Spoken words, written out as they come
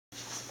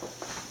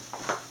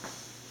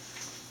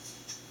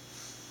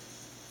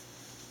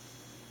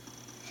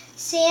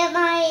Sam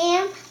I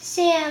am,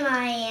 Sam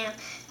I am.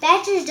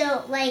 Badgers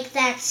don't like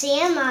that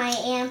Sam I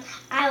am.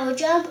 I will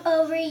jump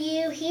over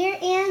you here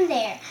and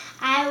there.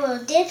 I will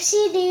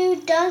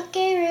dipsy-do,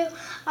 dunkaroo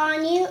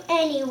on you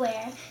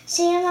anywhere.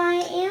 Sam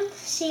I am,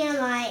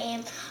 Sam I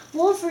am.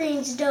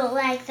 Wolverines don't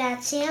like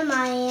that Sam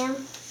I am.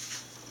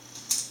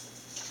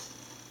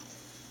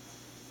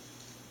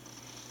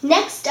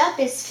 Next up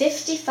is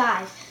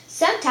 55.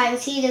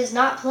 Sometimes he does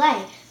not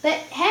play. But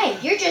hey,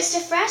 you're just a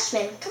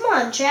freshman. Come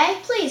on, Trey,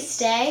 please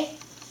stay.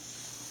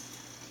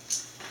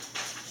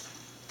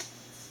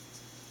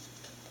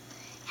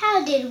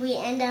 How did we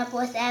end up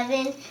with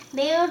Evan?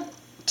 Mailed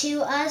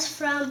to us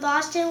from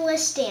Boston with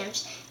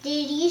stamps.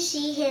 Did you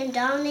see him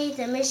dominate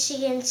the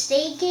Michigan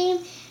State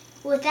game?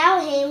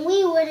 Without him,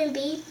 we wouldn't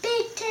be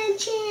Big Ten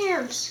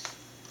champs.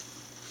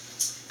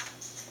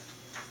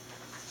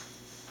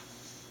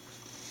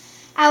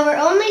 Our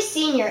only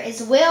senior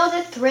is Will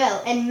the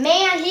Thrill, and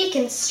man, he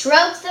can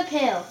stroke the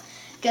pill.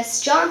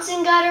 Gus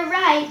Johnson got it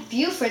right.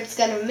 Buford's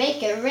gonna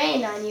make it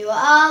rain on you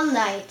all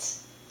night.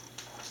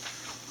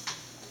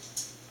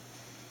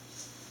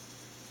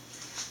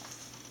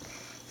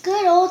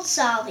 Good old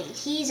Solly,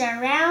 he's a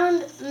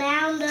round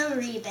mound of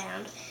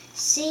rebound.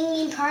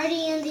 Singing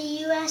Party in the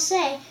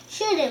USA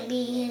shouldn't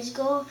be his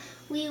goal.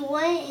 We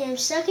want him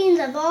sucking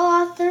the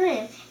ball off the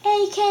rim,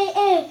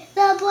 a.k.a.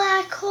 the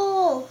black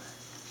hole.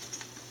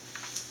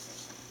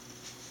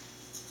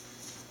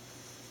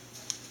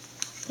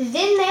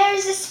 Then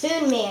there's the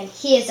Spoon Man.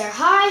 He is our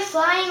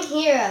high-flying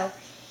hero.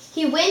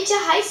 He went to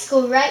high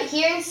school right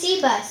here in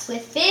C-Bus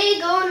with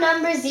big old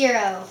number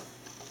 0.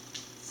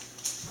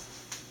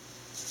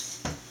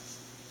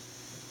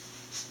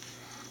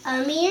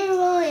 Amir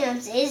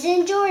Williams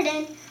isn't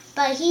Jordan,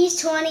 but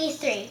he's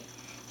 23.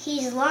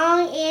 He's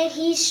long and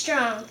he's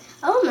strong,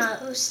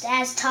 almost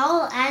as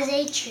tall as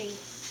a tree.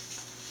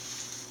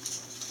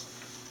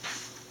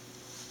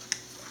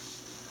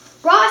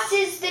 Ross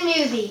is the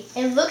newbie,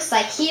 and looks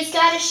like he's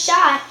got a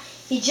shot.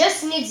 He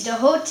just needs to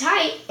hold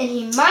tight, and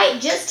he might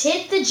just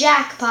hit the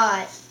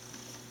jackpot.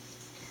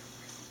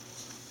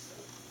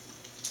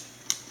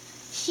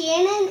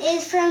 Shannon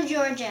is from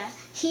Georgia.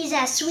 He's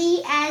as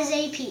sweet as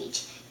a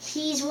peach.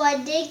 He's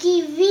what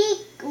Dickie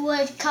V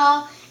would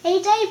call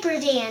a diaper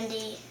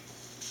dandy.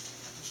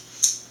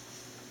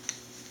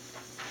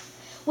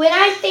 When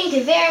I think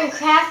of Aaron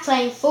Kraft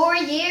playing 4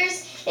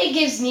 years, it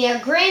gives me a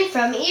grin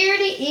from ear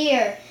to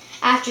ear.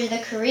 After the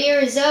career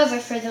is over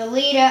for the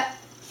leader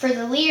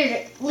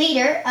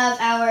of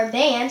our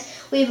band,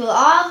 we will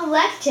all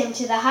elect him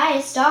to the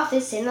highest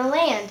office in the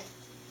land.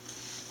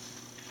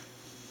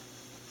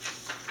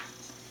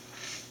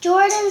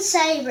 Jordan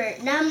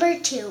Seibert, number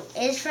 2,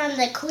 is from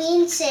the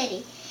Queen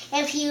City.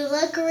 If you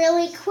look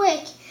really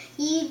quick,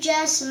 you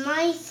just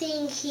might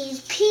think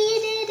he's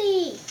P.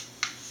 Diddy.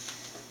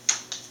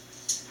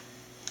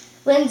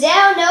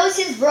 Lindell knows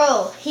his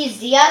role. He's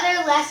the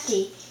other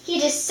lefty. He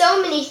does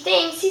so many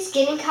things, he's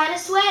getting kind of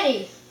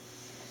sweaty.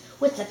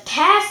 With a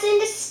pass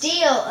and a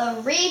steal,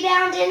 a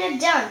rebound and a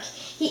dunk,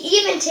 he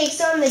even takes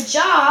on the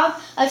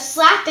job of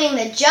slapping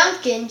the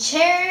junk in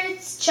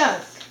Jared's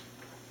chunk.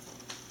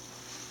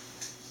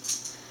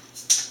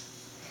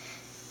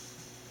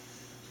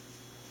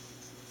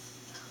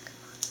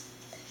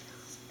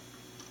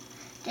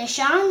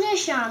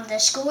 Deshaun, the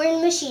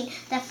scoring machine,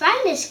 the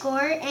finest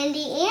scorer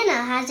Indiana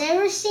has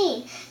ever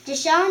seen.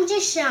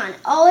 Deshaun,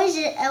 always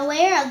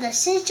aware of the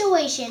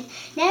situation,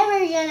 never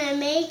gonna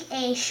make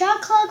a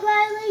shot clock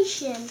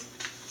violation.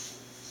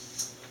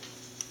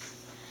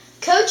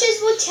 Coaches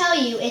will tell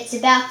you it's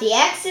about the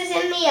X's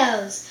and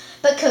the O's,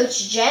 but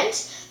Coach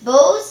Gent,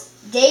 Bowles,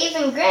 Dave,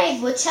 and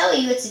Greg will tell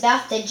you it's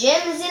about the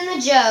Jims and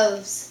the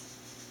Joes.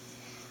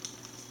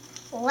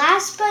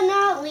 Last but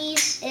not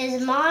least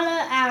is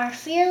Mata, our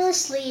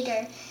fearless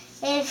leader.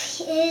 If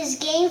his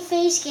game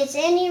face gets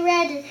any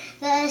redder,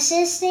 the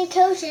assistant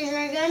coaches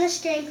are going to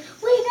scream,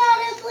 "We got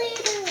a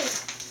bleeder!"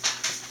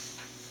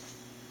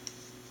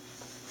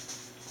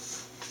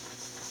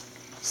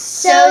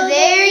 So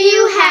there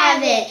you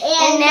have it,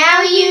 and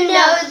now you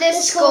know the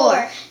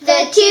score.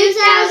 The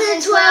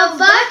 2012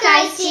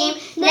 Buckeyes team,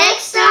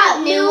 next up,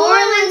 New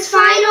Orleans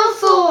Final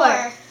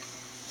Four.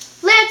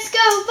 Let's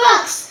go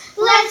Bucks!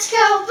 Let's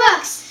go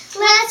Bucks!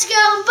 Let's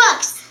go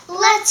Bucks!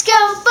 Let's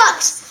go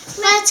Bucks!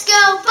 Let's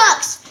go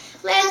Bucks!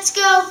 Let's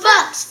go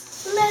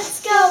Bucks!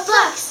 Let's go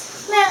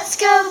Bucks! Let's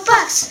go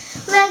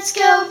Bucks! Let's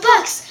go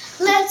Bucks!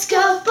 Let's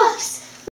go Bucks!